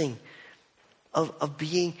blessing of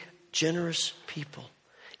being generous people,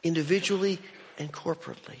 individually and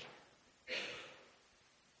corporately.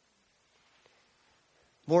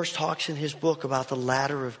 Morris talks in his book about the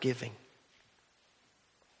ladder of giving.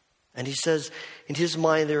 And he says, in his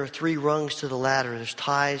mind, there are 3 rungs to the ladder. There's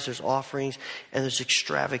tithes, there's offerings, and there's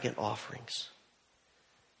extravagant offerings.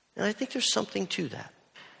 And I think there's something to that.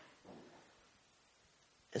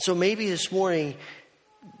 And so maybe this morning,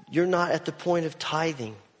 you're not at the point of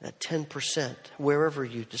tithing, that 10%, wherever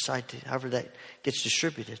you decide to, however that gets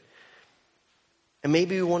distributed. And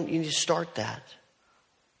maybe you need to start that.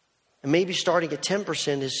 And maybe starting at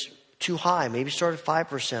 10% is too high. Maybe start at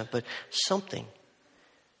 5%, but something.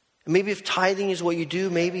 And maybe if tithing is what you do,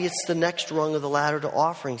 maybe it's the next rung of the ladder to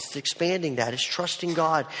offerings. It's expanding that. It's trusting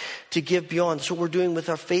God to give beyond. That's what we're doing with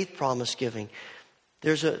our faith promise giving.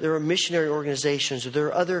 There are missionary organizations, or there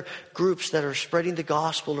are other groups that are spreading the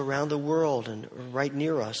gospel around the world and right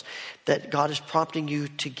near us, that God is prompting you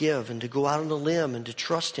to give and to go out on a limb and to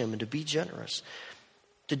trust him and to be generous,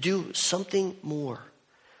 to do something more.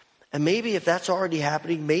 And maybe if that's already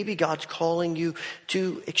happening, maybe God's calling you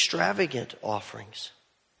to extravagant offerings,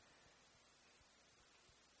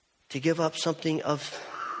 to give up something of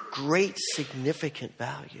great significant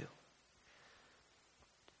value.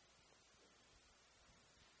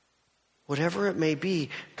 Whatever it may be,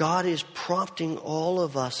 God is prompting all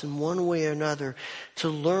of us in one way or another to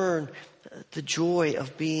learn the joy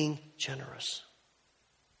of being generous.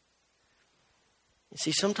 You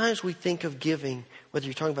see, sometimes we think of giving, whether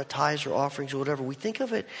you're talking about tithes or offerings or whatever, we think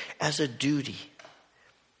of it as a duty.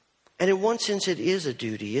 And in one sense, it is a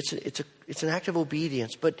duty. It's an act of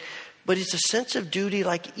obedience, but it's a sense of duty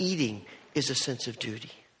like eating is a sense of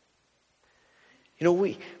duty. You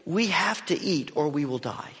know, we have to eat or we will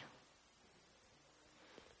die.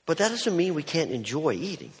 But that doesn't mean we can't enjoy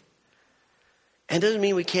eating. And it doesn't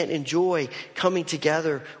mean we can't enjoy coming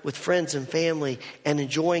together with friends and family and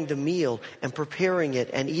enjoying the meal and preparing it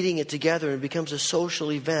and eating it together, and it becomes a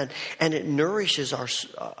social event and it nourishes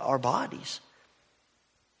our bodies.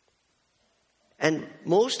 And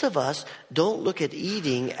most of us don't look at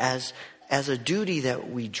eating as a duty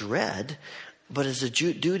that we dread, but as a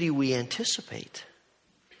duty we anticipate.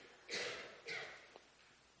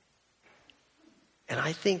 And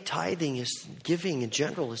I think giving in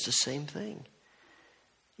general is the same thing.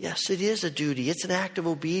 Yes, it is a duty. It's an act of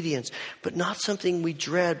obedience, but not something we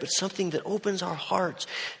dread, but something that opens our hearts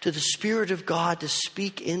to the Spirit of God to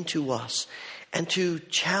speak into us and to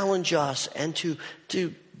challenge us and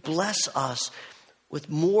to bless us with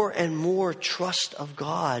more and more trust of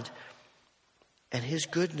God and His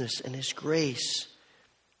goodness and His grace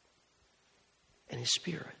and His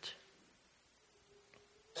Spirit.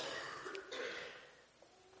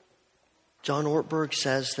 John Ortberg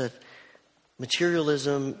says that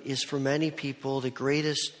materialism is for many people the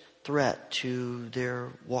greatest threat to their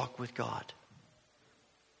walk with God.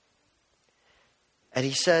 And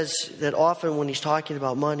he says that often when he's talking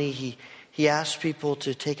about money, he asks people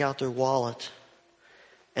to take out their wallet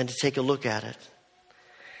and to take a look at it.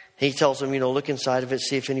 He tells them, look inside of it,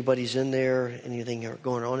 see if anybody's in there, anything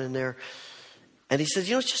going on in there. And he says,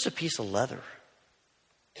 it's just a piece of leather.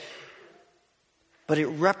 But it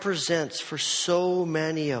represents for so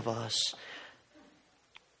many of us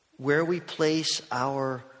where we place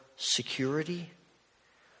our security,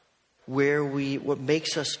 what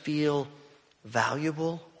makes us feel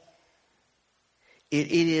valuable.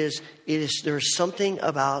 There's something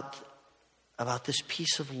about this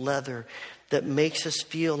piece of leather that makes us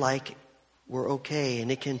feel like we're okay, and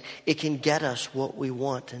it can get us what we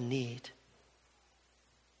want and need.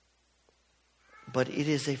 But it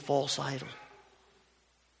is a false idol.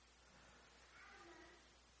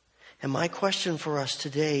 And my question for us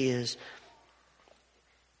today is,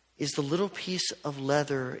 is the little piece of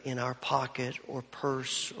leather in our pocket or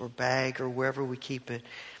purse or bag or wherever we keep it,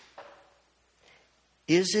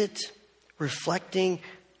 is it reflecting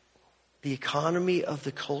the economy of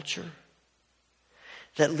the culture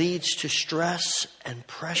that leads to stress and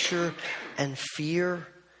pressure and fear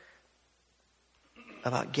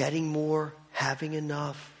about getting more, having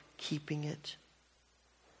enough, keeping it?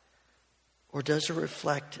 Or does it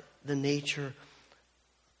reflect the nature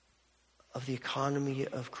of the economy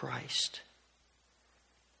of Christ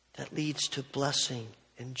that leads to blessing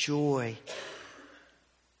and joy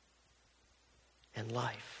and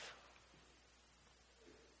life?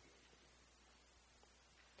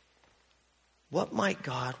 What might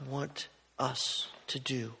God want us to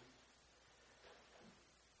do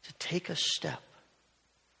to take a step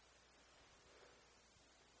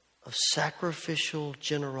of sacrificial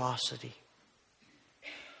generosity,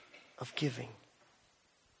 of giving,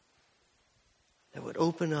 that would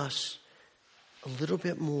open us a little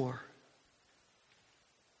bit more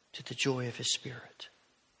to the joy of His Spirit?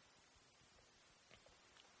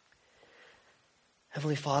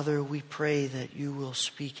 Heavenly Father, we pray that You will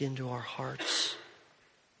speak into our hearts,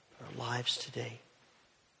 our lives today.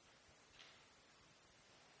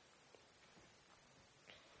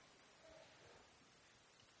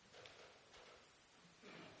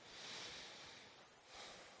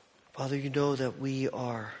 Father, You know that we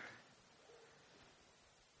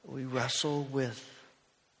wrestle with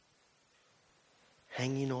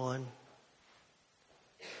hanging on.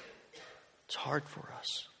 It's hard for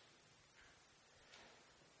us.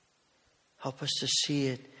 Help us to see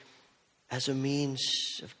it as a means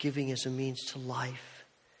of giving, as a means to life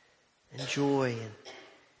and joy and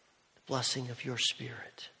the blessing of Your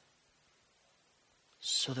Spirit,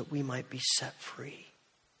 so that we might be set free.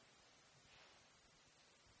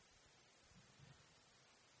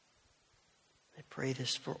 I pray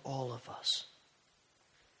this for all of us.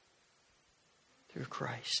 Through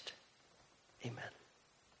Christ. Amen.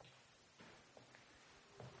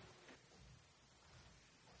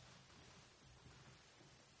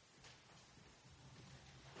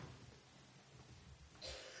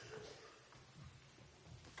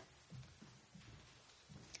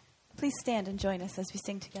 Please stand and join us as we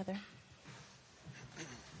sing together.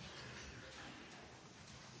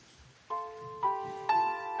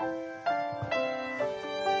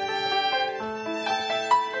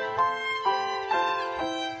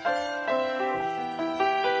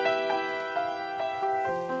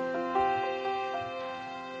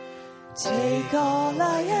 Take all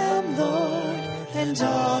I am, Lord, and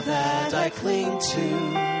all that I cling to.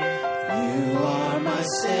 You are my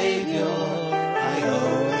Savior, I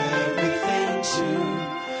owe everything to.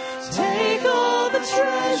 Take all the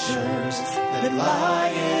treasures that lie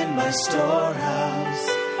in my storehouse.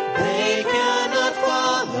 They cannot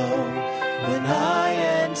follow when I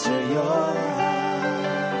enter Your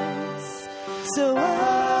house. So I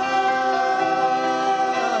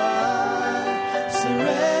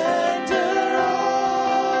surrender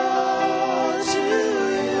all to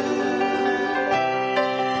You.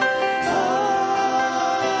 I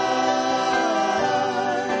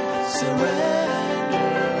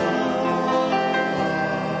surrender all.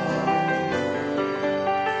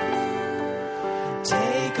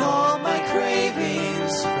 Take all my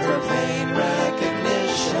cravings for vain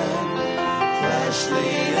recognition,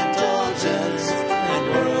 fleshly indulgence, and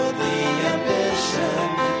worldly ambition.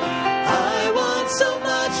 I want so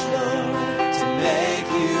much, Lord, to make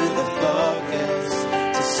You the focus,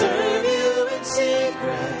 to serve You in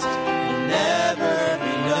secret and never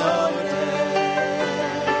be noticed.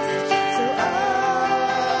 So I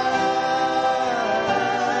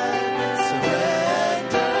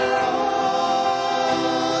surrender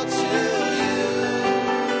all to You.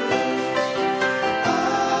 I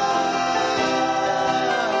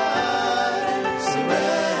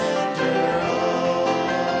surrender all.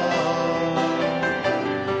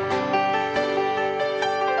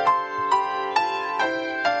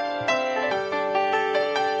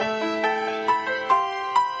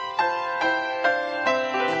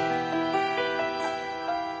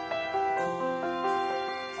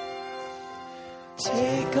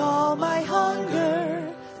 Take all my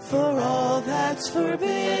hunger for all that's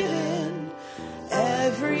forbidden,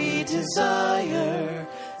 every desire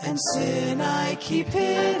and sin I keep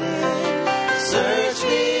hidden. Search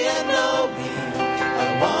me and know me,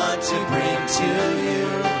 I want to bring to You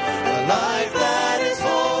a life that is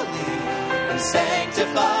holy and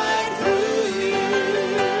sanctified through You.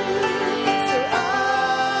 So I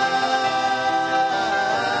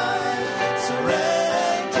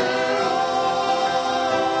surrender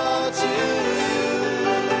all to You.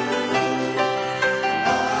 I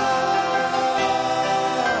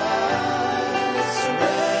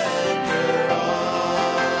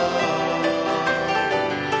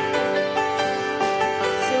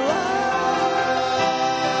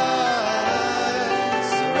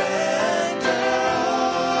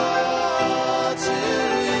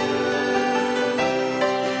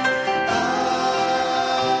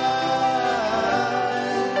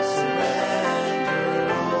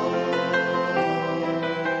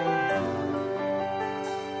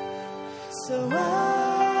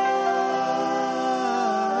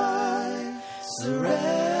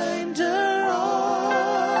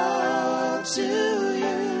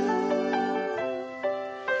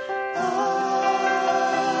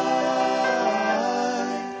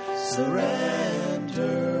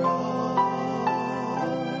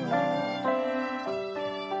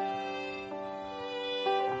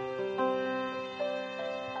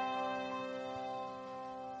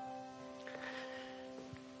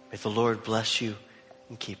May the Lord bless you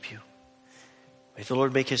and keep you. May the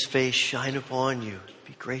Lord make his face shine upon you,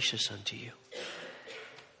 be gracious unto you.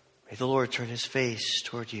 May the Lord turn his face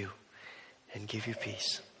toward you and give you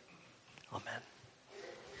peace. Amen.